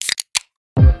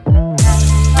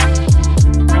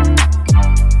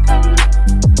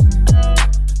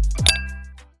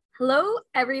Hello,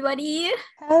 everybody.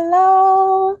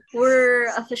 Hello. We're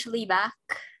officially back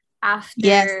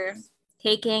Yes. after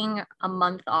taking a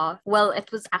month off. Well,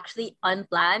 it was actually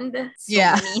unplanned. So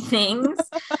Yeah. many things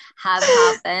have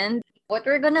happened. What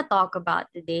we're going to talk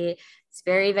about today is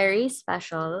very, very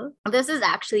special. This is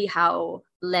actually how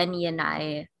Lenny and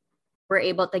I were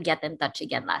able to get in touch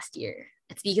again last year.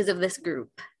 It's because of this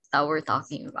group that we're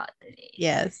talking about today.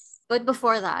 Yes. But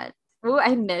before that, oh,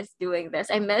 I missed doing this.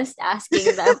 I missed asking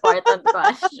the important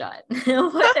question.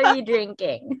 What are you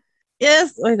drinking?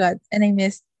 Yes. Oh my God. And I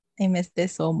missed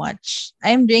this so much.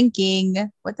 I'm drinking,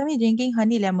 what am I drinking?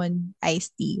 Honey lemon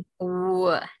iced tea. Ooh,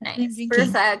 That's what I'm nice. drinking.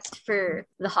 Perfect for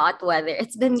the hot weather.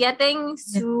 It's been getting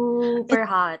Yeah. super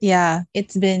hot. Yeah,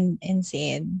 it's been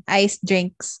insane. Iced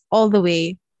drinks all the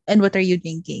way. And what are you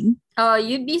drinking? Oh,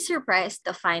 you'd be surprised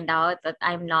to find out that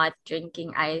I'm not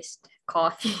drinking iced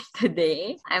coffee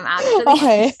today. I'm actually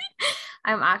Okay.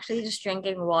 I'm actually just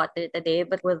drinking water today,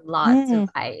 but with lots of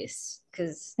Mm, ice.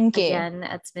 Because okay. again,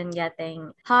 it's been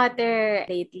getting hotter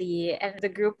lately. And the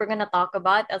group we're going to talk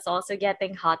about is also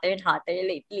getting hotter and hotter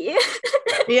lately.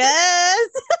 Yes.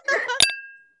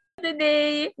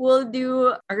 Today, we'll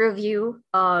do a review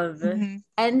of Mhm.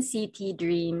 NCT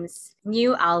Dream's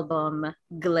new album,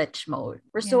 Glitch Mode.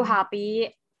 We're so Yeah.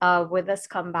 happy with this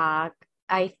comeback.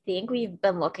 I think we've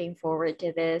been looking forward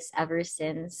to this ever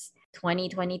since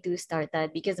 2022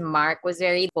 started because Mark was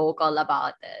very vocal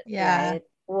about it, Yeah. right?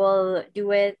 We'll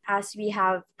do it as we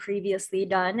have previously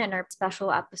done in our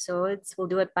special episodes. We'll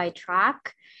do it by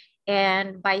track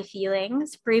and by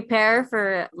feelings. Prepare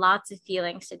for lots of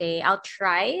feelings today. I'll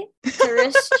try to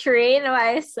restrain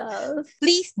myself.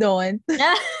 Please don't.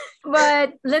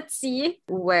 But let's see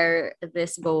where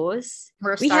this goes.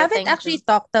 We're We haven't starting actually from,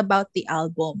 talked about the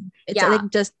album. It's yeah, like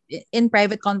just in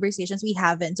private conversations, we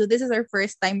haven't. So this is our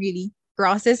first time really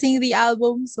processing the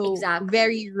album. So exactly.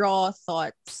 very raw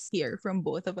thoughts here from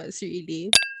both of us,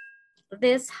 really.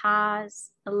 This has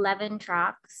 11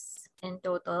 tracks in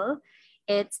total.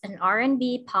 It's an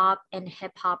R&B, pop, and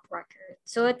hip hop record.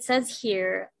 So it says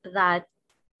here that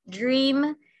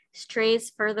Dream strays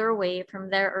further away from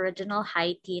their original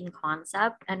high teen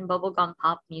concept and bubblegum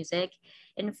pop music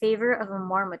in favor of a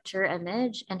more mature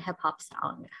image and hip hop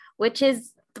sound, which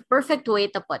is the perfect way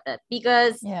to put it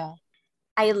because Yeah.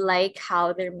 I like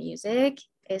how their music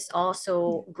is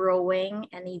also growing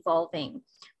and evolving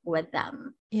with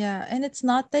them. Yeah. And it's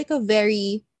not like a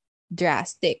very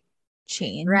drastic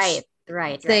change. Right,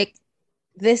 right, It's right. like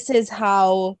this is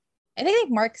how I think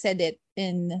like Mark said it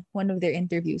in one of their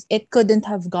interviews. It couldn't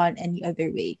have gone any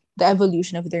other way. The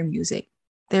evolution of their music.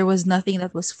 There was nothing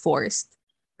that was forced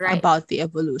Right. about the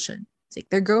evolution. It's like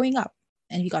they're growing up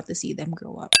and we got to see them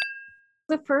grow up.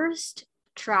 The first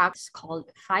track is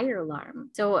called Fire Alarm.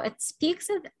 So it speaks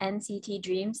of NCT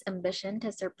Dream's ambition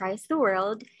to surprise the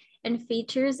world and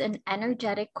features an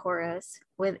energetic chorus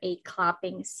with a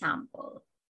clapping sample.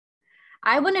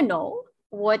 I want to know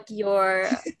what your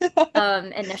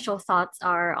initial thoughts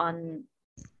are on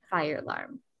Fire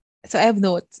Alarm. So I have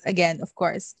notes again, of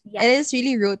course. Yeah, It is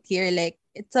really wrote here like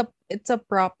it's a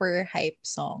proper hype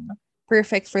song.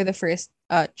 Perfect for the first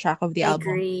track of the I album.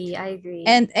 agree. I agree.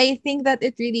 And I think that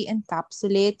it really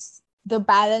encapsulates the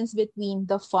balance between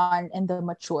the fun and the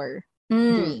mature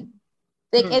Mm, dream.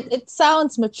 Like mm. it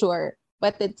sounds mature,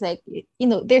 but it's like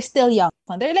they're still young.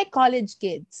 They're like college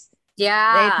kids right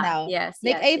Yeah. now. Yes,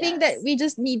 Like yes, I think that yes. we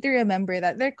just need to remember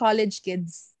that they're college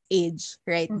kids age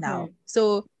right now. Mm-hmm.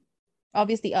 So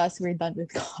obviously us, we're done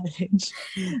with college.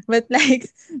 But like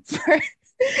for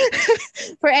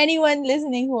for anyone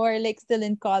listening who are like still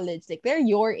in college, like they're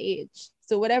your age.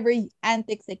 So whatever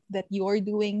antics like that you're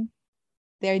doing,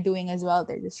 they're doing as well.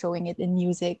 They're just showing it in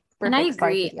music. And I Perfect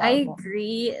start to agree. the I album.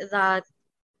 agree that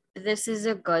this is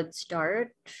a good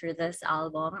start for this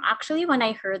album. Actually, when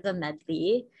I heard the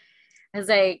medley, I was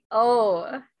like,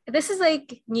 oh, this is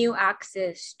like new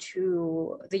access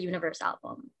to the Universe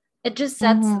album. It just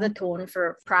sets the Mm-hmm. tone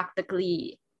for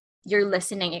practically your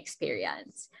listening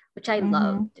experience, which I Mm-hmm.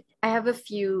 loved. I have a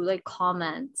few like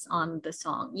comments on the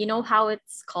song. You know how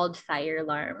it's called Fire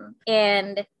Alarm?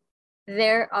 And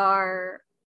there are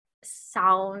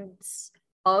sounds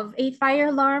of a fire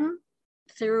alarm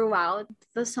throughout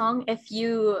the song if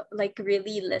you like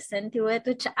really listen to it,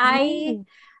 which I Oh.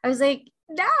 I was like,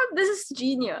 damn, this is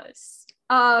genius.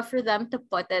 For them to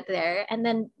put it there. And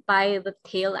then by the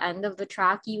tail end of the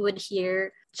track, you would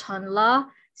hear Chanla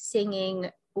singing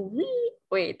we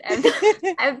wait, I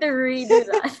have to redo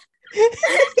that.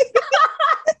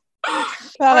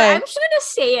 Or I'm Okay. just gonna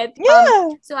say it. Yeah.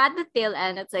 So at the tail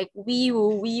end, it's like wee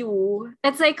woo, wee woo.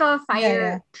 It's like a Yeah, fire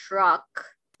yeah. truck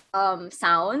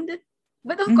sound.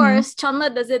 But of Mm-hmm. course,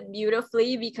 Chanla does it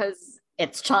beautifully because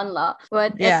it's Chanla,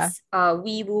 but Yeah. it's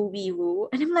wee woo.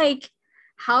 And I'm like,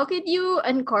 how could you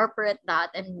incorporate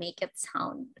that and make it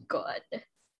sound good?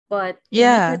 But they make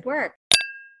Yeah. it work.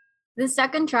 The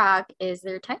second track is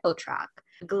their title track,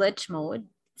 Glitch Mode.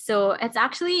 So it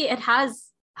has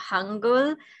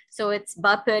Hangul, so it's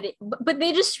buffering, but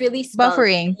they just really spelled,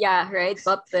 Buffering. yeah, right,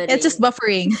 It's just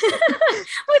buffering. buffering.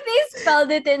 But they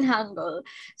spelled it in Hangul.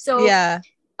 So Yeah.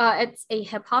 it's a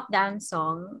hip hop dance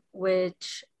song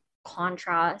which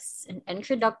contrasts an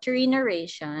introductory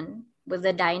narration with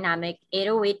a dynamic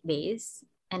 808 bass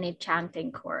and a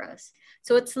chanting chorus.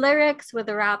 So it's lyrics with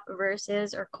rap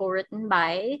verses or co-written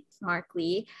by Mark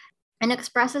Lee and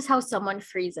expresses how someone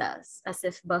freezes as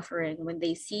if buffering when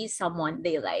they see someone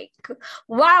they like.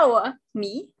 Wow,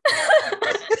 me?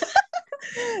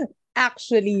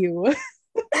 Actually, you.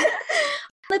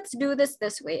 Let's do this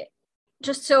way.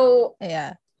 Just so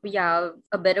Yeah. we have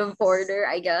a bit of order,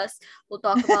 I guess. We'll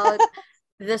talk about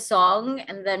the song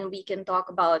and then we can talk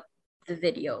about the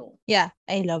video. Yeah.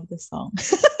 I love the song.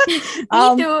 Me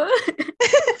um, too.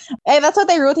 and that's what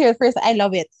I wrote here first. I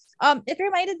love it. It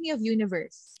reminded me of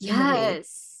Universe in a way,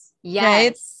 Yes.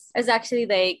 right? Yes. I was actually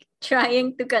like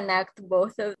trying to connect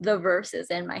both of the verses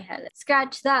in my head.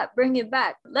 Scratch that, bring it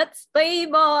back. Let's play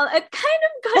ball. It kind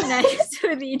of connects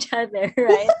with each other,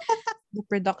 right? The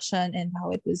production and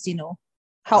how it was,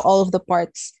 how all of the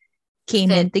parts came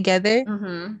in Fit. together.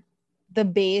 Mm-hmm. The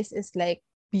bass is like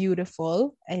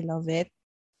beautiful. I love it.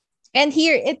 And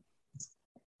here it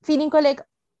feeling ko like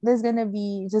there's gonna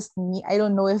be just me. I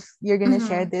don't know if you're gonna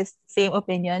share Mm-hmm. this same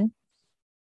opinion.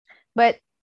 But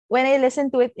when I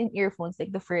listened to it in earphones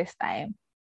like the first time,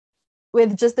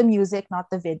 with just the music, not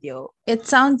the video, it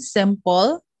sounds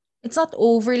simple. It's not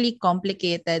overly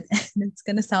complicated. It's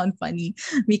gonna sound funny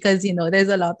because there's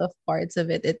a lot of parts of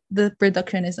it. The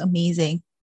production is amazing.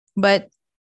 But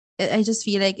I just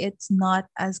feel like it's not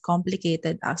as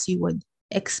complicated as you would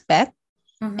expect.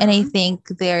 And I Mm-hmm. think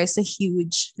there's a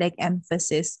huge like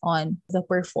emphasis on the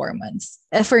performance.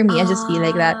 For me, I just feel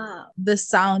like that Ah, the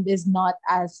sound is not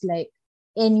as like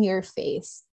in your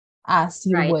face as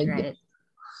you right, would right.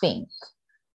 think.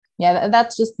 Yeah,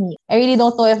 that's just me. I really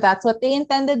don't know if that's what they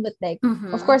intended, but like, of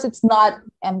Mm-hmm. course, it's not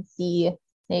empty.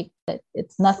 Like,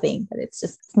 it's nothing, but it's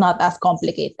not as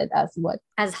complicated as what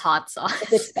As hot is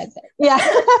sauce. expected. Yeah.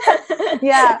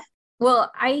 Yeah. Well,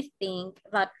 I think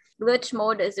that glitch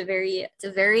mode is it's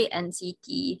a very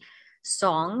NCT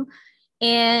song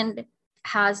and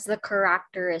has the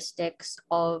characteristics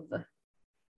of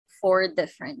four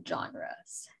different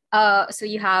genres. So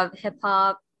you have hip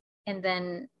hop, and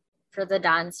then for the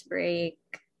dance break,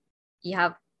 you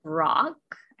have rock.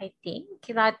 I think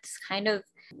that's kind of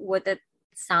what it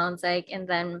sounds like, and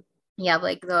then you have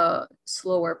like the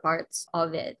slower parts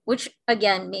of it, which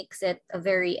again makes it a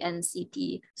very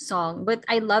NCT song. But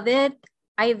I love it.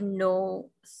 I have no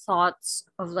thoughts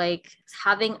of like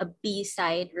having a B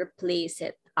side replace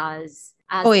it Oh, as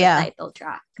the yeah. title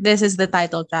track. This is the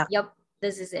title track. Yep,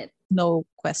 this is it. No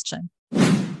question.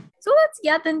 So let's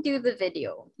get into the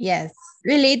video. Yes.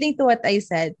 Relating to what I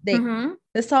said, like, Mm-hmm.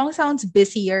 the song sounds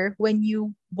busier when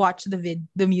you watch the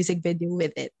music video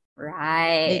with it. Like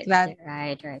Right, that.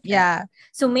 right. Yeah.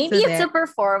 So maybe So it's a there.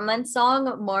 performance song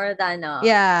more than a.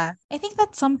 Yeah. I think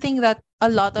that's something that a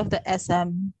lot of the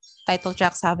SM title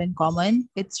tracks have in common.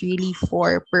 It's really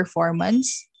for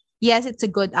performance. Yes, it's a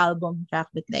good album track,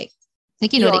 but like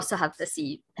You like also have to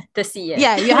see it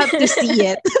yeah, you have to see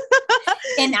it.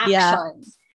 in Yeah. action.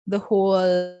 The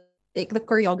whole like the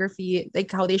choreography, like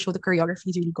how they show the choreography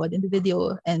is really good in the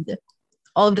video and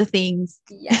all of the things.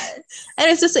 Yes. And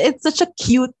it's such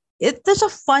a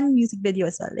fun music video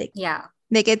as well. Yeah,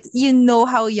 Like it's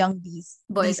how young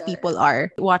boys these are. people are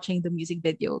watching the music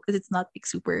video because it's not like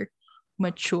super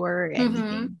mature or Mm-hmm.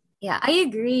 anything. Yeah, I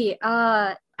agree.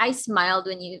 I smiled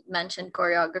when you mentioned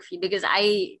choreography because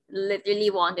I literally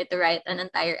wanted to write an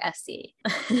entire essay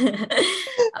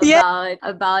Yeah.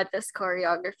 about this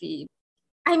choreography.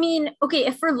 I mean, okay,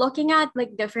 if we're looking at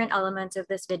like different elements of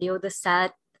this video, the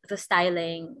set, the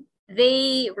styling,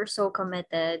 they were so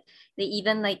committed. They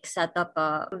even like set up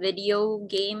a video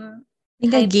game I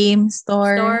think a type game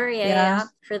store. store, Yeah. yeah,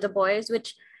 for the boys,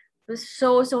 which was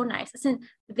so nice. As in,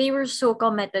 they were so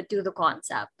committed to the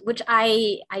concept, which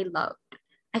I loved.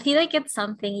 I feel like it's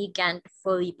something you can't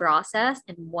fully process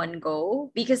in one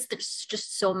go because there's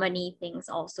just so many things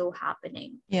also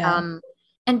happening. Yeah.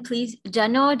 And please,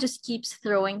 Jeno just keeps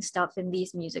throwing stuff in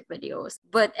these music videos.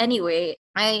 But anyway,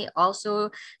 I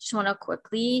also just want to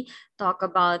quickly talk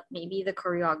about maybe the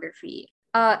choreography.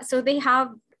 So they have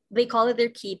they call it their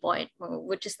key point move,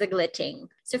 which is the glitching.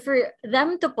 So for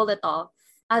them to pull it off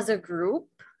as a group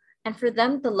and for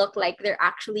them to look like they're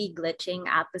actually glitching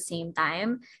at the same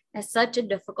time is such a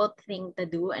difficult thing to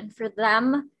do. And for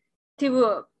them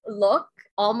to look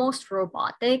almost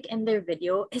robotic in their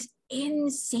video is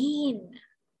insane.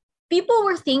 People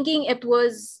were thinking it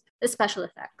was a special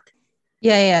effect.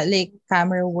 Yeah, like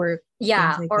camera work.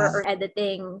 Yeah, Like or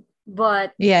editing,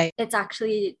 but yeah, it's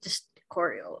actually just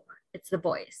choreo. It's the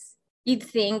voice. You'd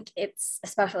think it's a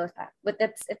special effect, but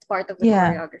it's part of the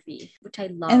choreography, which I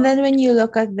love. And then when you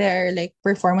look at their like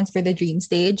performance for the dream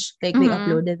stage, like they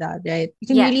uploaded that, right? You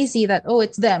can really see that, oh,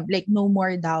 it's them. Like no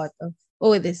more doubt of,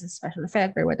 oh, this is special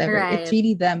effect or whatever. Right. It's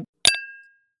really them.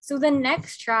 So the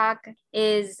next track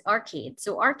is Arcade.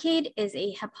 So Arcade is a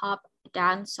hip hop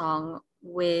dance song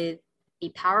with a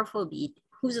powerful beat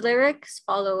whose lyrics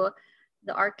follow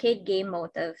the arcade game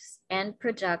motifs and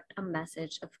project a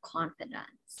message of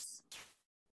confidence.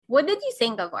 What did you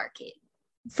think of Arcade?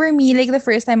 For me, like the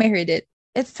first time I heard it,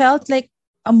 it felt like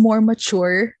a more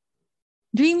mature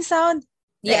dream sound.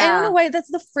 Yeah. Like, I don't know why that's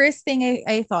the first thing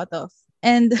I thought of.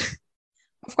 And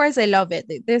of course, I love it.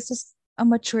 There's just a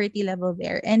maturity level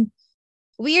there. And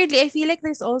weirdly, I feel like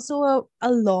there's also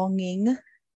a longing,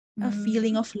 a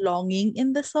feeling of longing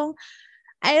in the song.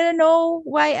 I don't know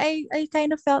why I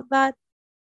kind of felt that.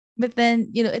 But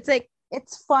then, it's like,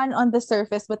 it's fun on the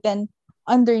surface, but then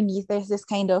underneath, there's this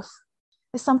kind of,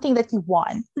 there's something that you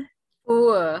want.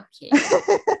 Ooh, okay.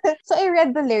 So I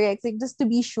read the lyrics, like, just to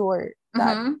be sure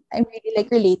that I'm really like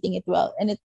relating it well.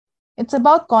 And it's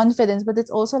about confidence, but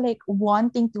it's also like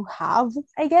wanting to have,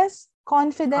 I guess,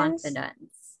 confidence.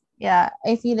 Yeah,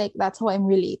 I feel like that's how I'm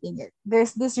relating it.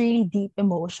 There's this really deep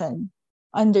emotion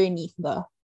underneath the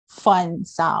fun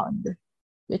sound,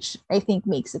 which I think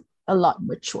makes it a lot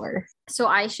mature. So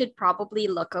I should probably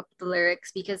look up the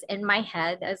lyrics because in my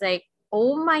head, I was like,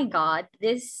 oh my God,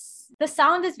 the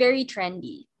sound is very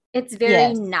trendy. It's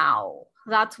very now.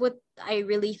 That's what I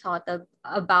really thought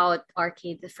about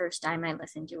Arcade the first time I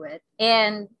listened to it.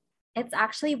 And it's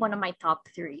actually one of my top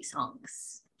 3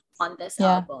 songs on this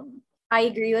album. I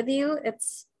agree with you.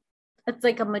 It's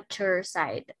like a mature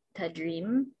side to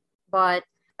Dream, but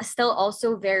still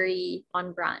also very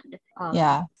on brand for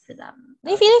them.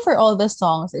 I feel like for all the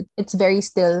songs, it's very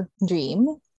still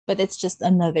Dream, but it's just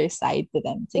another side to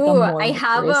them. It's like a more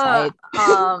mature side.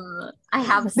 I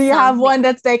have Do you have one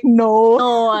that's like no?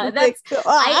 No, that's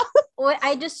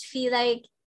I just feel like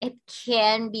it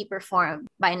can be performed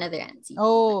by another NCT.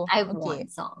 Oh, I have one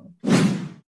song.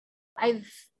 I've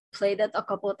played it a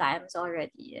couple times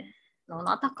already. No,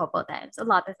 not a couple times, a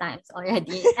lot of times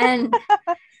already. And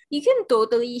you can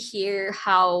totally hear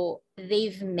how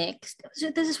they've mixed.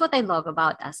 So this is what I love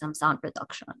about SM Sound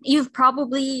Production. You've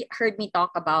probably heard me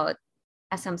talk about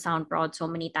SM Sound Prod so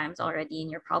many times already, and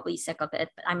you're probably sick of it,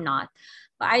 but I'm not.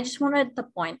 But I just wanted to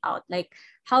point out like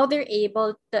how they're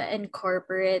able to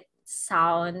incorporate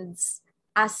sounds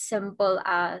as simple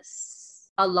as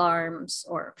alarms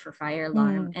or for fire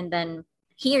alarm. And then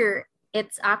here,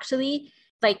 it's actually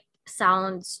like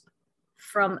sounds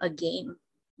from a game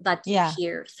that you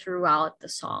hear throughout the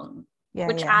song,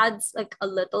 which adds like a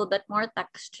little bit more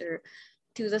texture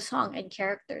to the song and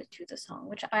character to the song,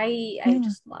 which I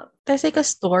just love. There's like a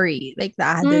story, like the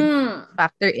added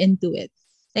factor into it.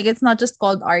 Like it's not just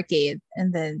called Arcade,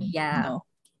 and then the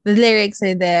lyrics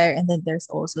are there, and then there's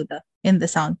also the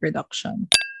sound production.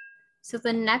 So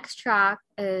the next track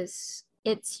is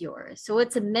It's Yours. So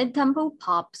it's a mid-tempo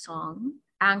pop song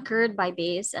anchored by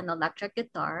bass and electric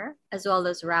guitar, as well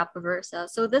as rap versa.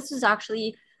 So this was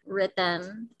actually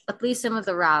written, at least some of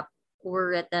the rap were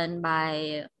written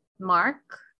by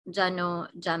Mark, Jano,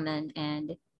 Jamin,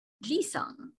 and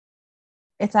Jisung.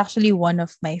 It's actually one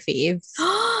of my faves.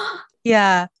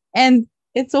 Yeah. And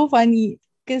it's so funny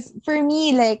because for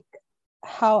me, like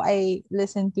how I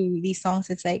listen to these songs,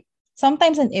 it's like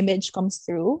sometimes an image comes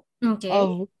through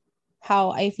of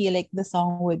how I feel like the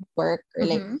song would work or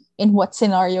like in what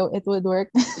scenario it would work.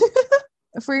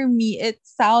 For me, it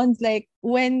sounds like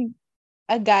when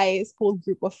a guy's whole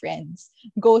group of friends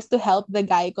goes to help the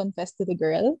guy confess to the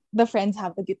girl, the friends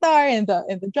have the guitar and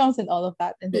the drums and all of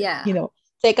that. And then,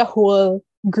 it's like a whole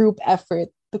group effort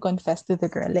to confess to the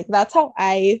girl. Like that's how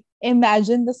I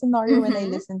imagine the scenario when I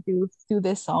listen to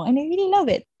this song. And I really love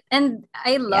it. And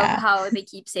I love how they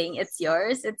keep saying it's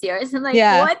yours. I'm like,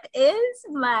 what is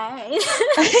mine?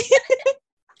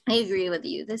 I agree with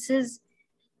you. This is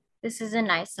a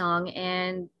nice song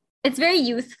and it's very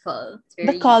youthful. It's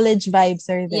very the college vibes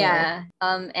are there. Yeah.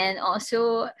 And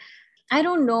also I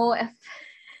don't know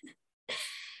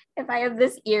if I have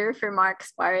this ear for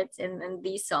Mark's parts in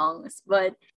these songs,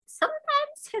 but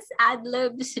sometimes his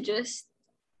ad-libs just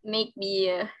make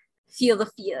me feel the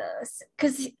feels.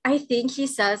 Because I think he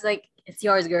says, like, it's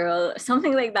yours, girl.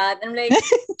 Something like that. I'm like,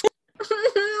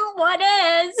 what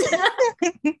is?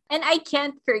 And I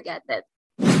can't forget it.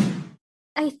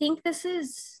 I think this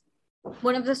is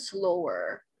one of the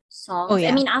slower songs. Oh, yeah.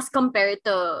 I mean, as compared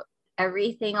to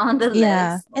everything on the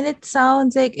Yeah. list. And it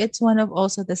sounds like it's one of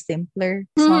also the simpler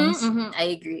songs.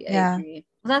 I agree. Yeah. I agree.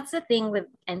 That's the thing with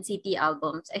NCT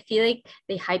albums. I feel like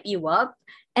they hype you up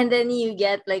and then you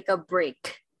get like a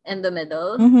break in the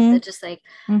middle. That's just like,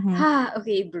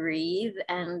 okay, breathe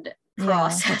and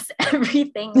process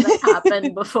everything that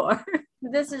happened before.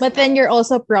 This is But then you're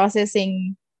also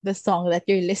processing the song that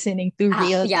you're listening to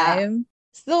real yeah. time.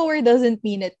 Slower doesn't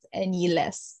mean it's any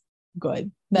less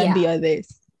good than the others.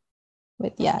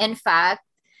 But yeah. In fact,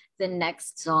 the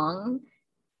next song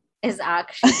is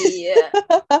actually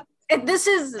this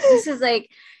is like,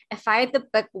 if I had to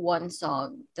pick one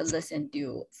song to listen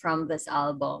to from this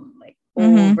album, like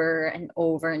over and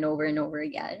over and over and over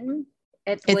again,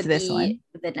 it would be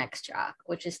the next track,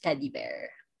 which is Teddy Bear.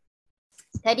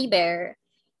 Teddy Bear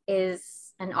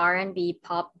is an R&B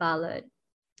pop ballad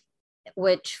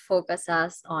which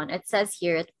focuses on, it says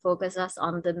here, it focuses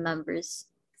on the members'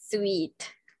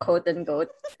 sweet, quote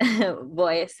unquote,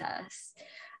 voices.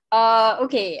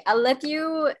 Okay, I'll let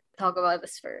you talk about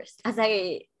this first as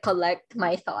I collect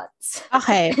my thoughts.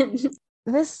 Okay.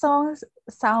 This song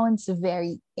sounds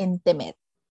very intimate.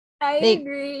 I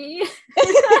agree.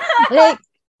 Like,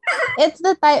 it's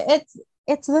the type,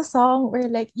 it's the song where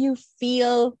like you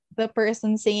feel the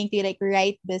person singing to you like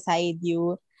right beside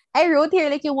you. I wrote here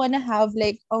like you want to have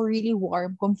like a really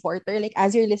warm comforter like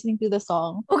as you're listening to the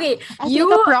song. Okay, as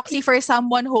like a proxy for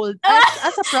someone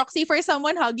as a proxy for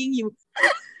someone hugging you.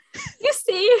 You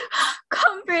see,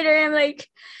 comforter. I'm like,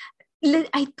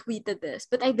 I tweeted this,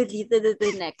 but I deleted it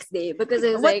the next day because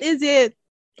it was what is it?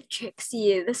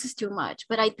 Trixie, this is too much.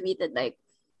 But I tweeted like,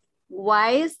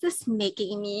 why is this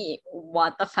making me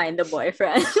want to find a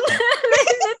boyfriend?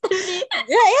 Literally.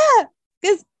 Yeah.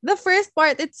 Because the first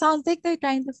part, it sounds like they're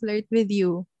trying to flirt with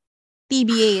you.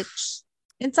 TBH.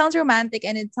 It sounds romantic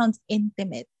and it sounds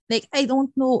intimate. Like, I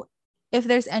don't know if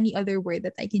there's any other word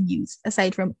that I can use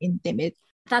aside from intimate.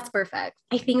 That's perfect.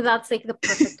 I think that's like the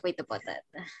perfect way to put it.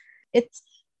 It's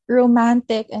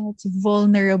romantic and it's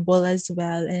vulnerable as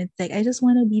well. And it's like, I just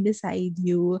want to be beside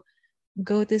you.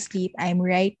 Go to sleep. I'm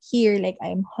right here. Like,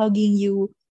 I'm hugging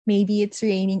you. Maybe it's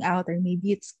raining out or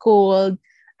maybe it's cold.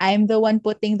 I'm the one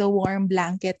putting the warm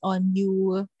blanket on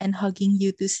you and hugging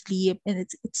you to sleep. And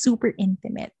it's super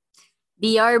intimate.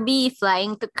 BRB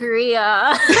flying to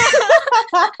Korea.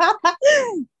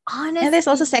 Honestly. And there's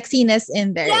also sexiness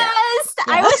in there. Yes!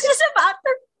 Yeah.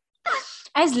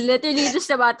 I was literally just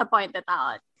about to point it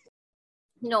out.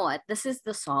 You know what? This is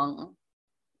the song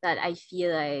that I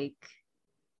feel like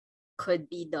could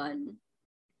be done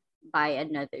by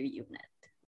another unit.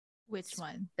 Which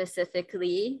one?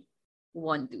 Specifically,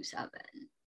 127.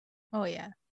 Oh, yeah.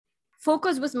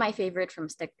 Focus was my favorite from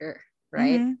Sticker,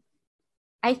 right? Mm-hmm.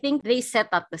 I think they set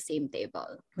up the same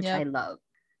table, which I love.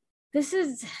 This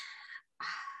is...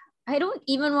 I don't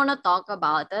even want to talk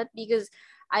about it because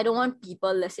I don't want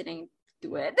people listening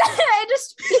to it. I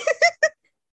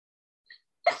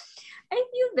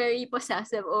feel very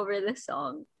possessive over the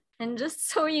song. And just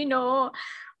so you know,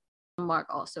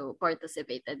 Mark also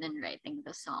participated in writing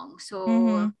the song.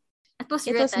 So it was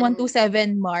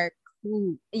 127 Mark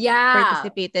who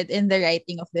participated in the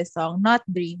writing of the song, not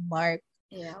Dream Mark.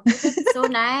 Yeah, but it's so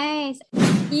nice.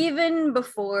 Even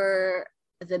before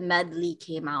the medley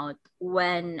came out,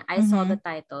 when I saw the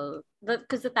title,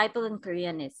 because the title in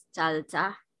Korean is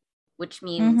Chalcha, which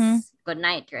means good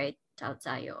night, right?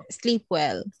 Chalchayo. Sleep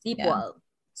well. Sleep well.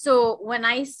 So when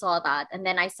I saw that, and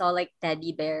then I saw like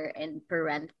Teddy Bear in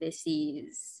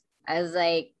parentheses, I was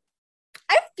like,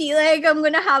 I feel like I'm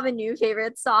gonna have a new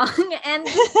favorite song. And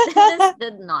this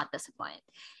did not disappoint.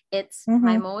 It's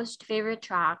my most favorite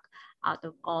track out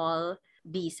of all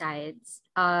B-sides.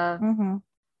 I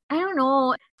don't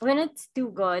know. When it's too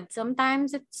good,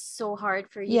 sometimes it's so hard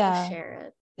for you to share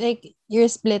it. Like, you're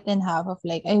split in half of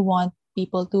like, I want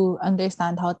people to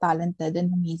understand how talented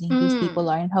and amazing these people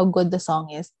are and how good the song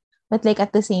is. But like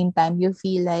at the same time, you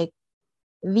feel like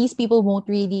these people won't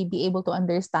really be able to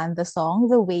understand the song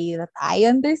the way that I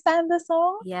understand the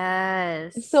song.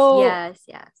 Yes. So yes.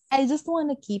 I just want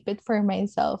to keep it for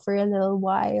myself for a little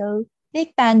while.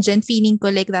 Like Tangent, feeling ko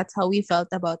like that's how we felt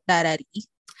about Tarari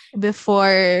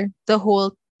before the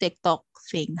whole TikTok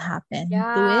thing happened to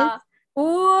it.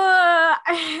 Ooh,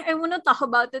 I want to talk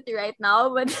about it right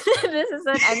now, but this is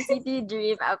an NCT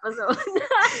Dream episode.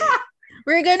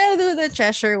 We're gonna do the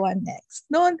treasure one next.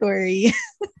 Don't worry.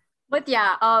 But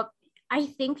yeah, I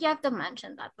think we have to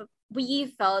mention that. But we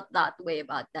felt that way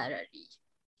about Darari.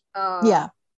 Yeah.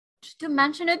 Just to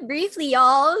mention it briefly,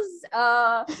 y'all.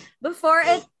 Before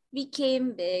it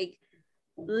became big,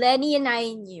 Lenny and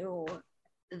I knew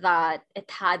that it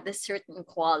had a certain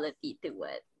quality to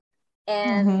it.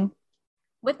 And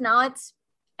but now it's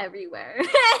everywhere. And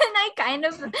I kind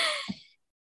of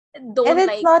And don't it's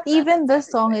like not that even it's the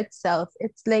song everywhere. itself.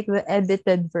 It's like the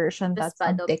edited version The that's sped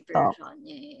on up TikTok. version.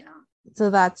 Yeah. So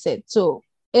that's it. So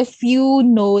if you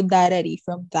know Darari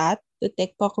from that, the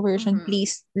TikTok version,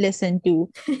 please listen to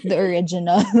the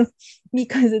original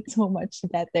because it's so much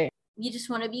better. We just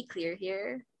want to be clear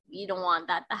here. We don't want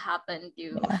that to happen to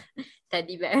Yeah.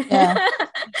 Teddy Bear. Yeah.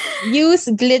 Use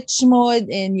glitch mode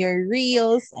in your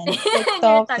reels and Your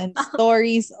TikToks and TikTok.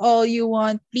 stories all you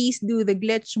want. Please do the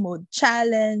glitch mode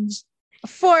challenge.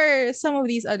 For some of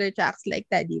these other tracks like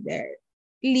Teddy Bear,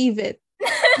 leave it.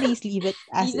 Please leave it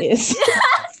as is.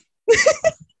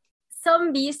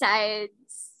 Some B-sides.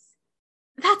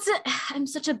 I'm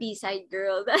such a B-side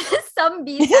girl. Some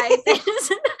B-sides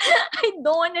I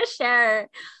don't want to share.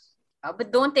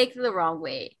 But don't take it the wrong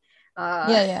way.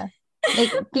 Yeah. Like,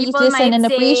 please People listen might and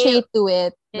say, appreciate to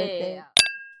it. But yeah.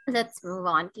 Let's move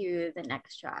on to the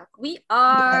next track. We yes.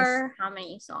 are how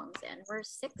many songs in? We're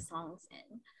 6 songs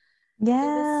in.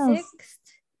 Yes. So the 6th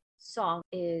song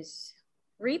is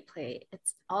Replay.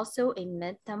 It's also a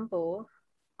mid-tempo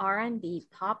R&B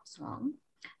pop song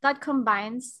that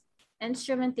combines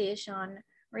instrumentation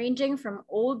ranging from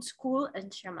old school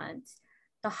instruments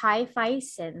to hi-fi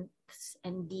synths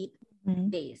and deep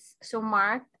bass. So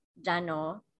Mark,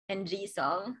 Jano, and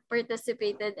Jisung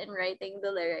participated in writing the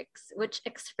lyrics, which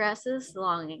expresses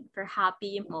longing for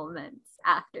happy moments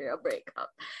after a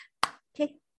breakup.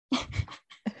 Okay.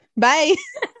 Bye.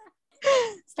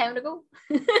 It's time to go.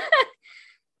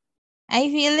 I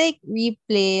feel like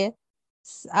Replay,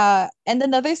 and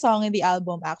another song in the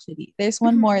album actually. There's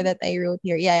one more that I wrote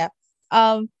here. Yeah.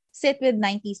 Sit with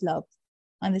 90s Love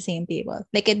on the same table.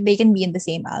 Like they can be in the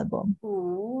same album.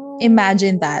 Ooh.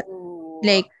 Imagine that.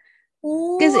 Like,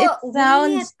 because it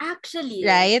sounds actually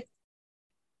right.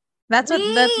 That's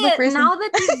the first now that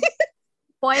you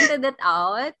pointed it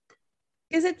out.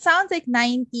 Because it sounds like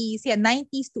 90s, yeah,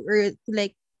 90s to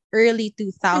like early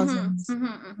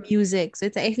 2000s music. So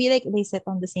I feel like they sit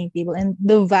on the same table and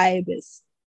the vibe is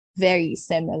very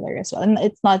similar as well. And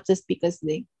it's not just because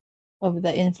of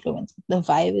the influence. The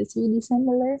vibe is really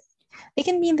similar. They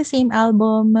can be in the same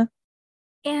album.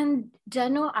 And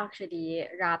Jano actually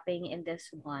rapping in this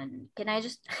one. Can I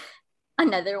just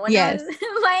another one Yes. of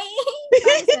my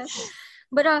choices?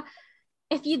 But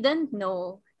if you didn't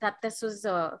know that this was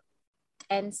a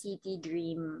NCT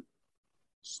Dream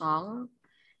song,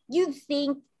 you'd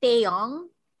think Taeyong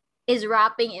is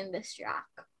rapping in this track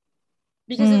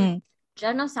because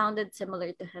Jano sounded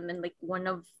similar to him in like one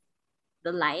of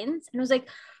the lines, and I was like,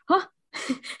 huh.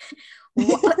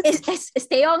 is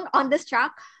Taeyong on this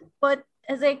track? But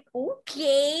I was like,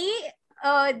 okay,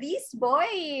 these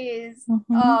boys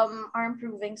are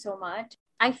improving so much.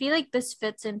 I feel like this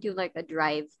fits into like a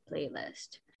drive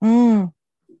playlist.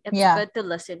 It's good to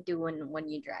listen to when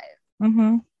you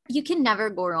drive. You can never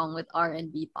go wrong with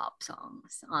R&B pop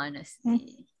songs,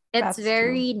 honestly. It's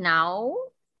very true. Now,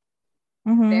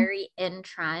 very in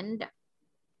trend,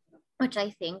 which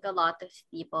I think a lot of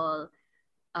people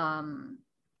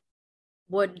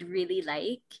would really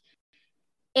like.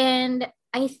 And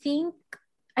I think,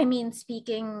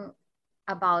 speaking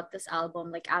about this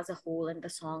album, like as a whole and the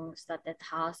songs that it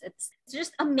has, it's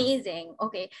just amazing.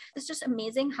 Okay, it's just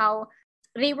amazing how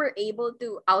they were able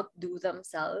to outdo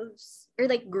themselves or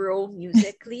like grow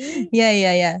musically.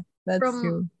 Yeah. That's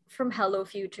true. From Hello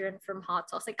Future and from Hot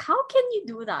Sauce. Like, how can you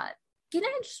do that? Can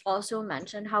I just also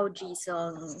mention how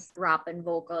Jisung's rap and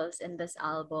vocals in this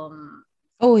album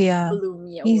blew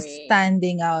me away. He's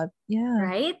standing out. Yeah.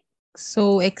 Right?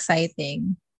 So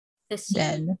exciting. To see.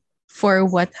 Then for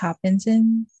what happens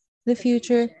in the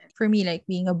future. For me, like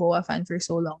being a Boa fan for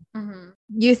so long,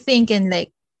 you think in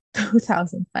like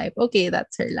 2005, okay,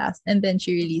 that's her last. And then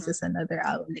she releases another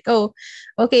album. Like, oh,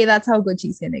 okay, that's how good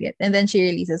she's gonna get. And then she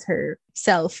releases her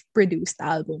self-produced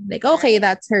album. Like, okay,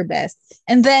 that's her best.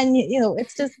 And then,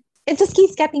 it just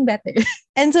keeps getting better.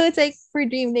 And so it's like for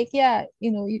Dream, like, yeah,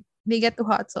 they get to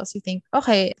Hot Sauce, you think,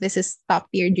 okay, this is top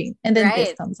tier Dream. And then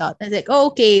this comes out. And it's like, oh,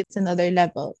 okay, it's another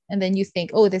level. And then you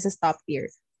think, oh, this is top tier.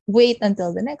 Wait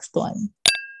until the next one.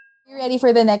 You ready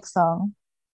for the next song?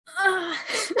 What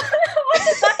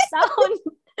does that sound?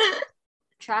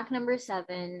 Track number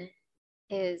 7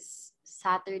 is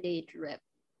Saturday Trip,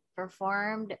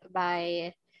 performed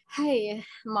by Hi,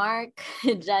 Mark,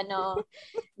 Jano,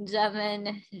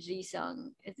 Jamin,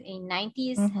 Jisung. It's a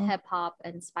 90s Mm-hmm. hip hop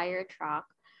inspired track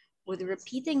with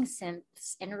repeating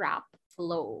synths and rap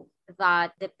flow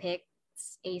that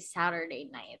depicts a Saturday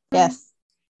night. Yes.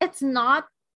 It's not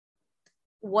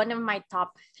one of my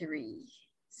top three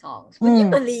songs. Would you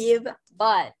Mm. believe?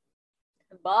 But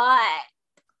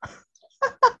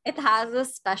it has a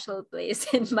special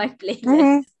place in my playlist.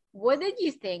 Mm-hmm. What did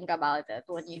you think about it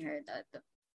when you heard that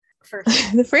first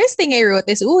time? The first thing I wrote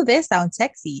is, "Ooh, this sounds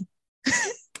sexy."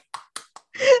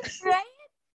 Right?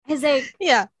 It's like,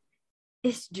 Yeah.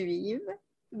 is Dream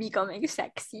becoming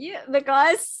sexy?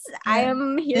 Because I Yeah.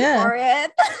 am here Yeah. for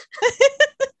it.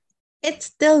 It's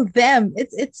still them.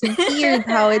 It's weird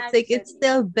how it's like it's Actually.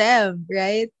 still them,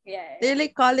 right? They're Yeah.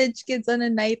 like college kids on a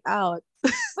night out.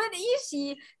 But you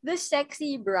see, the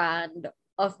sexy brand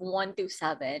of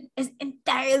 127 is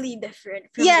entirely different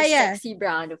from the Yeah, yeah. sexy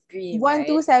brand of Dream, right?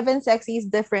 127 sexy is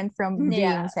different from Dream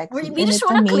Yeah. We, sexy, we and just it's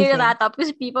want to clear amazing. that up because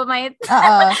people might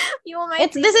Uh-uh. people might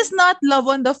It's think this is not love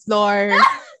on the floor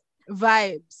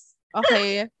vibes.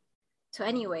 Okay. so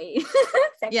anyway.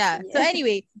 Yeah. Sexy. So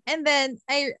anyway, and then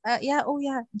yeah, oh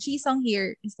yeah, G song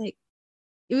here is like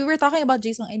we were talking about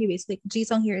G song anyways. Like G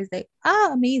song here is like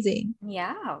amazing.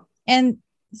 Yeah. And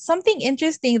something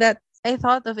interesting that I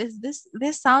thought of is this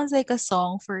sounds like a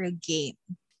song for a game.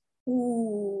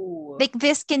 Ooh. Like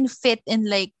this can fit in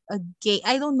like a game.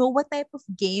 I don't know what type of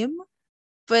game,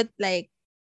 but like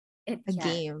It a can.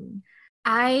 game.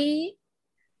 I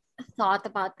thought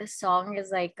about this song as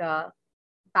like a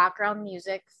background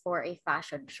music for a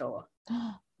fashion show.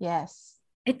 Yes.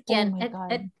 It Oh can my it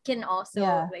god. can also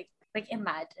Yeah. like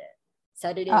imagine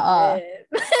Saturday Uh-uh. Rib.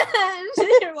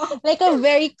 Like a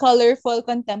very colorful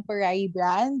contemporary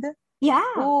brand. Yeah.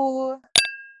 Ooh.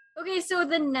 Okay, so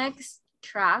the next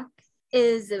track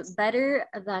is Better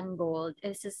Than Gold.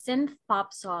 It's a synth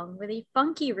pop song with a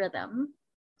funky rhythm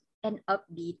and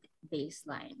upbeat bass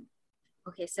line.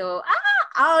 Okay, so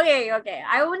okay.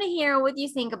 I want to hear what you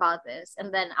think about this,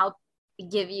 and then I'll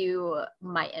give you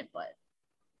my input.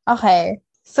 Okay.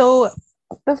 So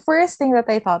the first thing that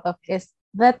I thought of is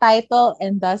the title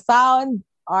and the sound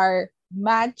are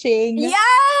matching.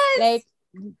 Yes, Like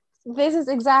this is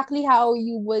exactly how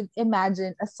you would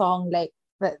imagine a song like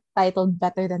the titled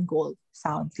Better Than Gold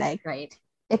sounds like. right.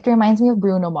 It reminds me of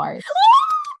Bruno Mars.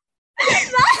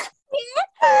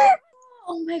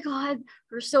 Oh my god,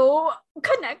 we're so We're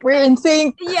connected. in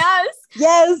sync. Yes.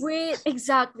 Yes. Wait,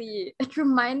 exactly. It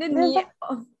reminded me Diba?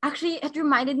 of it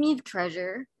reminded me of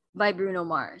Treasure by Bruno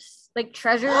Mars. Like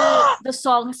Treasure, the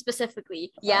song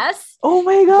specifically. Yes? Oh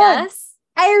my god. Yes.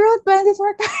 I wrote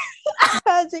 24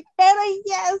 Magic. Pero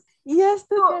yes. Yes,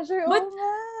 the So, treasure. but Oh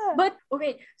nga. but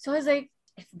okay, so I was like,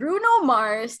 if Bruno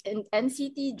Mars and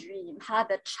NCT Dream had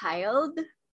a child,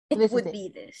 it This is would it. be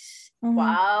this. Mm-hmm.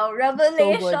 Wow, So good.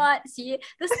 revelation. See,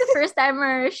 this is the first time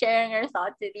we're sharing our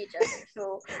thoughts with each other.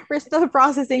 So We're still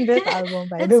processing this album,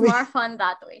 by the it's way. more fun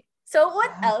that way. So what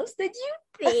else did you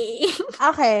think?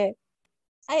 Okay.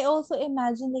 I also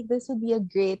imagine like this would be a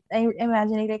great, I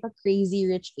imagine like a crazy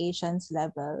rich Asians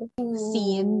level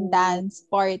scene, Ooh. dance,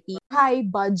 party, high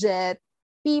budget.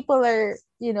 People are,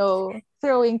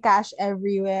 throwing cash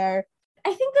everywhere.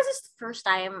 I think this is the first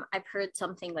time I've heard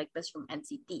something like this from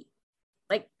NCT.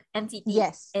 Like NCT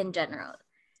Yes. in general.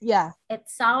 Yeah. It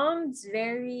sounds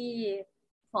very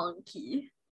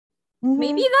funky.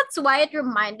 Maybe Mm-hmm. that's why it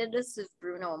reminded us of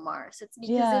Bruno Mars. It's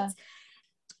because Yeah.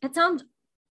 it sounds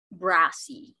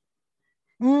brassy.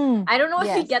 Mm. I don't know if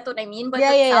you Yes. get what I mean, but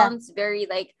Yeah, it yeah, yeah. sounds very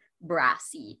like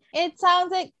brassy. It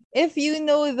sounds like if you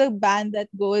know the band that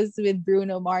goes with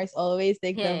Bruno Mars always,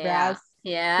 like the Yeah. brass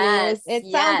players, Yes.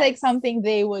 it sounds like Yes. something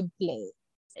they would play.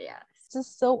 Yes.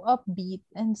 Just so upbeat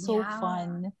and so Yeah.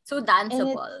 fun. So And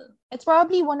danceable. it's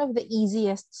probably one of the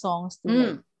easiest songs to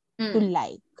Mm. to Mm.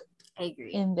 like I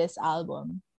agree. in this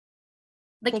album.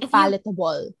 Like Like if you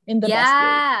palatable in the best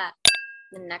way. yeah.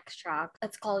 The next track,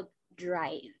 it's called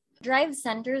Drive. Drive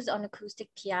centers on acoustic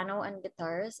piano and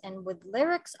guitars, and with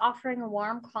lyrics offering a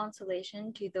warm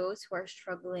consolation to those who are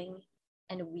struggling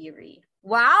and weary.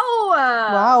 Wow!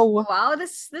 Wow. Wow,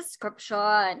 this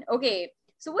description. Okay,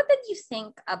 so what did you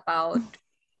think about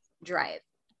Drive?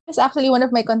 It's actually one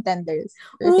of my contenders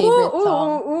for Ooh, favorite ooh, song.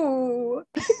 ooh.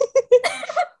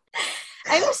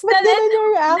 I'm But still ganun yung in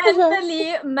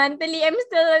reaction. mentally, I'm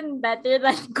still in better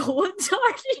than gold.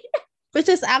 Sorry. Which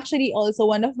is actually also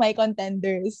one of my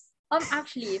contenders.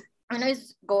 Actually, when I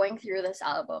was going through this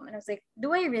album, and I was like,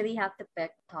 do I really have to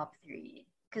pick top three?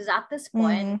 Because at this Mm.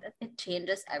 point, it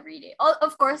changes every day. Oh,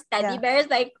 of course, Teddy Yeah. Bear is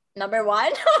like number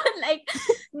one. Like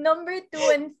number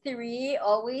 2 and 3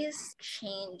 always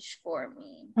change for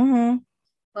me. Mm-hmm.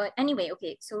 But anyway,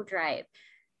 okay, so Drive.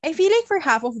 I feel like for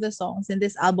half of the songs in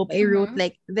this album, I wrote Mm-hmm.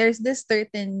 like there's this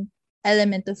certain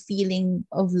element of feeling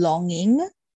of longing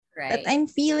that Right. I'm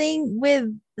feeling with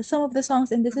some of the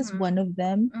songs, and this is Mm-hmm. one of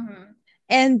them. Mm-hmm.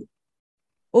 And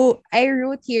oh, I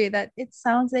wrote here that it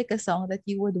sounds like a song that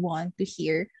you would want to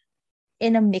hear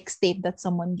in a mixtape that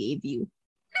someone gave you.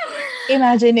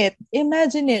 Imagine it.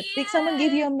 Imagine it. Like someone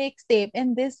gave you Yes. a mixtape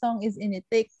and this song is in it.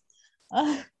 Like,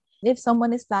 uh, if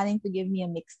someone is planning to give me a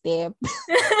mixtape,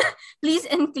 Please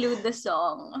include the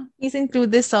song. please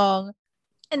include this song.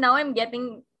 And now I'm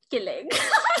getting kilig.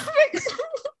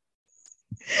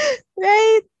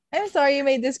 Right? I'm sorry,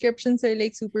 my descriptions are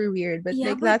like super weird, but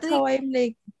Yeah, like but that's how like I'm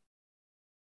like,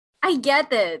 I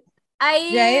get it.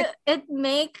 right? It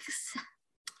makes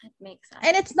sense.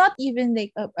 And it's not even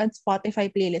like a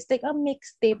Spotify playlist, like a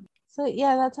mixtape. So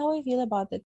yeah, that's how I feel about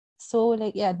it. So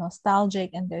like yeah,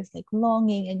 nostalgic and there's like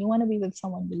longing and you want to be with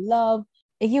someone you love.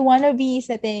 Like you want to be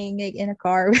sitting like in a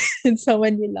car with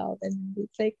someone you love and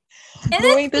it's like And it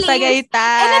going to plays. And it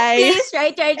Tagaytay plays,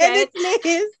 right, right, and right. it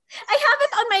plays. I have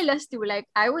it on my list too. Like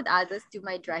I would add this to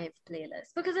my Drive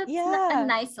playlist because it's a Yeah.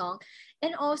 nice song.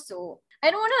 And also, I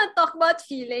don't want to talk about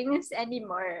feelings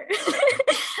anymore.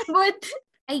 But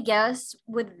I guess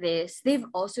with this, they've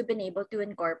also been able to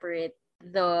incorporate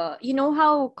you know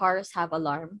how cars have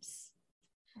alarms?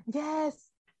 Yes.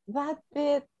 That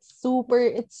bit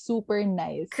it's super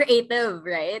nice. Creative,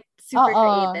 right? Super Uh-uh.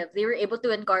 creative. They were able to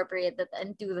incorporate that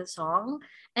into the song.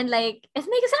 And like, it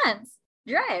makes sense.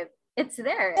 Drive. It's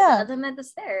there. The Yeah. element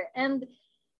is there. And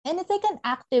And it's like an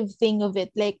active thing of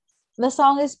it. Like the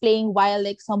song is playing while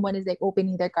like someone is like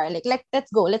opening their car. Like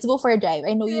let's go for a drive.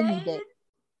 I know you need it.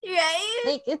 right? Right?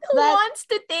 Like it's Who that. wants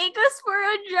to take us for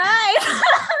a drive?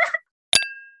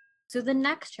 So the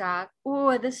next track,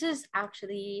 oh, this is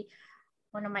actually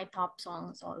one of my top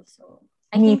songs also.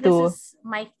 I Me think this too. is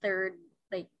my third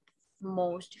like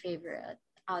most favorite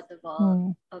out of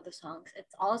all Hmm. of the songs.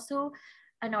 It's also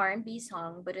an R&B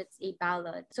song, but it's a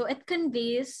ballad. So it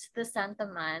conveys the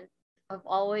sentiment of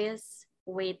always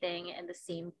waiting in the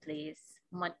same place,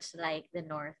 much like the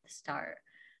North Star.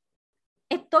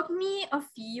 It took me a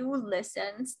few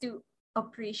listens to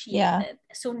appreciate Yeah. it.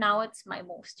 So now it's my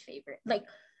most favorite. Like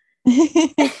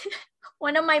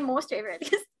one of my most favorite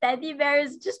because Teddy Bear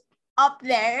is just up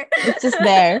there. It's just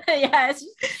there. Yes.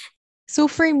 So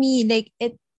for me, like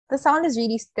the sound is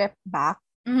really stripped back.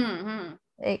 Mm-hmm.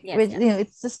 Like Yes, with yes.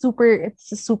 it's just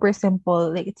super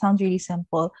simple. Like it sounds really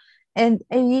simple. And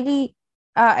I really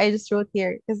I just wrote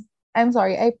here because I'm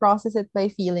sorry, I process it by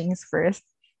feelings first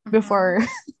Mm-hmm. before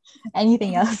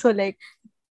anything else. So like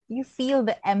you feel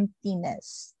the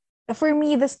emptiness. For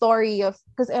me, the story of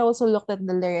because I also looked at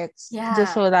the lyrics Yeah. Yes,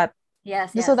 just so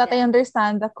yes, that I yeah.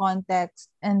 understand the context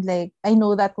and like I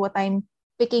know that what I'm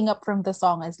picking up from the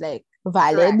song is like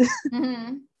valid. Correct.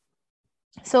 Mm-hmm.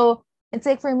 So it's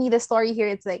like for me the story here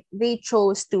it's like they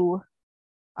chose to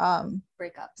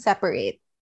Break up. separate.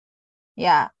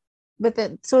 Yeah. But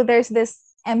then so there's this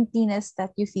emptiness that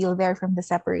you feel there from the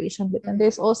separation, but then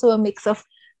there's Mm-hmm. also a mix of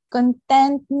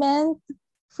contentment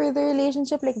for the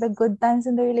relationship, like the good times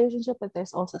in the relationship, but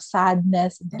there's also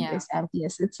sadness and then Yeah. there's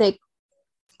emptiness. It's like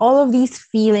all of these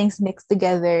feelings mixed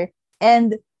together.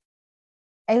 And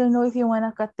I don't know if you want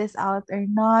to cut this out or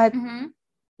not, Mm-hmm.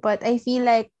 but I feel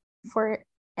like for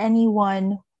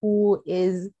anyone who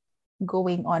is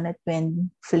going on a twin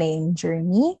flame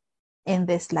journey in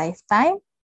this lifetime,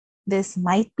 this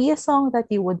might be a song that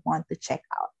you would want to check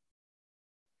out.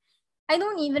 I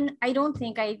don't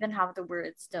think I even have the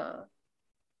words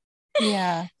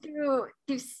Yeah. to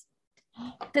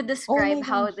Oh describe my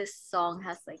how gosh. this song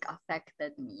has like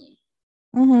affected me.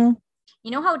 Mm-hmm.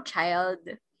 You know how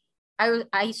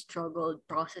I struggled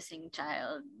processing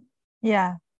child.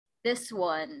 Yeah. This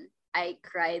one I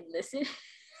cried listening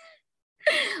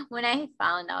when I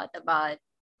found out about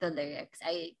the lyrics.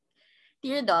 I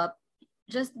teared up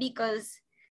just because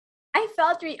I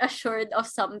felt reassured of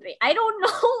something. I don't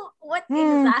know what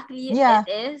Mm. exactly it Yeah.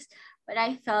 is, but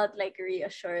I felt like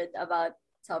reassured about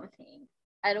something.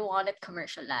 I don't want it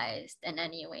commercialized in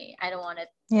any way. I don't want it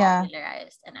Yeah.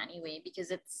 popularized in any way because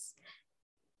it's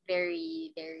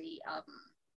very, very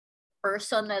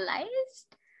personalized.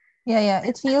 Yeah, yeah.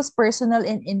 It feels personal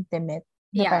and intimate.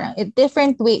 Na Yeah. parang, it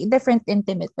different way, different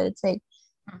intimate, but it's like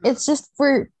Mhm. it's just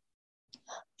for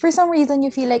some reason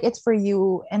you feel like it's for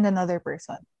you and another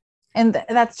person. And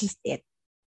that's just it.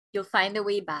 You'll find a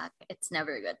way back. It's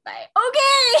never goodbye.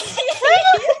 Okay.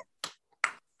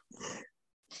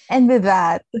 And with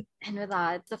that, And with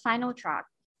that, the final track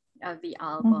of the mm-hmm,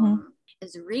 album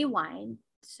is Rewind.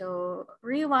 So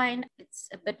Rewind, it's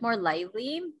a bit more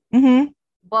lively, mm-hmm,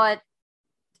 but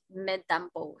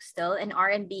mid-tempo still in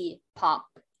R&B pop.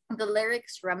 The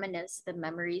lyrics reminisce the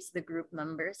memories the group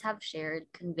members have shared,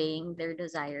 conveying their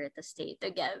desire to stay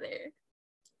together,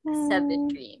 said the mm,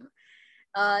 dream.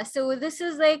 So this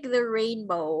is like the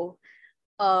rainbow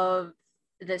of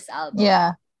this album.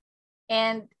 yeah,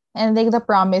 And and like the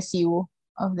promise you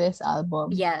of this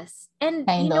album, yes, and you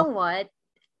kind know of. what?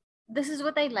 This is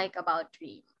what I like about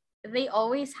Dream. They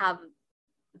always have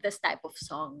this type of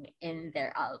song in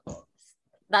their albums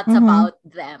that's Mm-hmm. about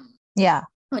them, Yeah.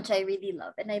 which I really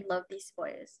love. And I love these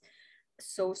boys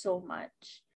so, so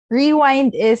much.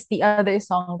 Rewind is the other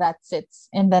song that sits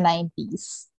in the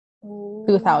 90s, Ooh.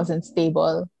 2000s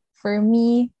stable. For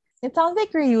me, it sounds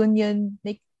like reunion,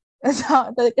 like a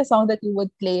song that you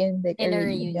would play in like a In a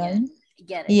reunion. reunion.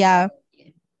 Get it, get Yeah.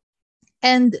 it.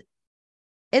 And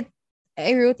it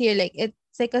I wrote here like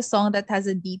it's like a song that has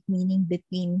a deep meaning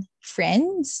between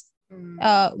friends,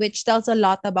 Mm, which tells a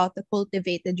lot about the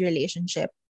cultivated relationship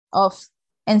of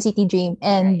NCT Dream right.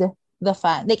 and the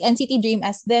fan. Like NCT Dream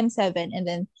as them seven and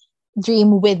then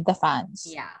Dream with the fans.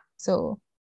 Yeah. So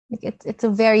like it's a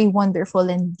very wonderful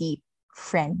and deep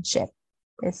friendship.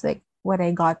 It's like what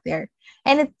I got there.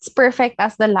 And it's perfect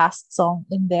as the last song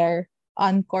in their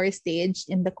encore stage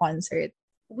in the concert.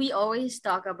 We always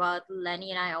talk about,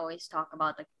 Lenny and I always talk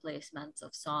about the placements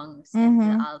of songs in the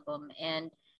Mm-hmm. album.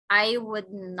 And I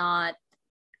would not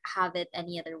have it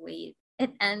any other way.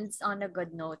 It ends on a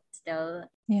good note still.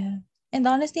 Yeah. And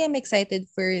honestly, I'm excited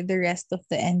for the rest of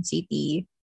the NCT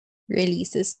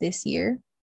releases this year.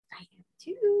 I am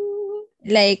too.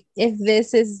 Like, if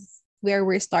this is where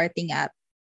we're starting at,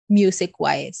 music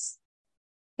wise,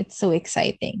 it's so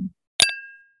exciting.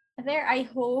 There, I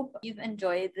hope you've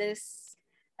enjoyed this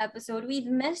episode. We've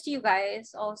missed you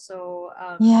guys also.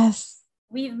 Yes.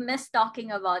 We've missed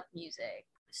talking about music.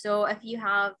 So if you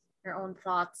have your own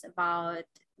thoughts about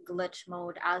Glitch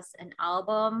Mode as an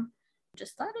album,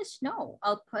 just let us know.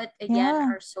 I'll put again Yeah.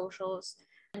 our socials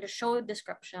in the show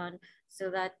description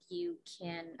so that you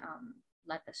can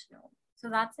let us know. So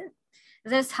that's it.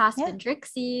 This has Yeah. been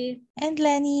Trixie. And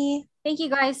Lenny. Thank you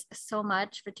guys so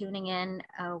much for tuning in.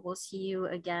 We'll see you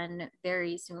again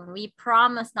very soon. We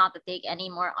promise not to take any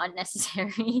more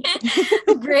unnecessary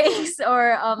breaks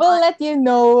or We'll let you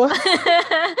know.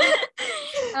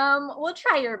 we'll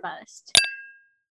try your best.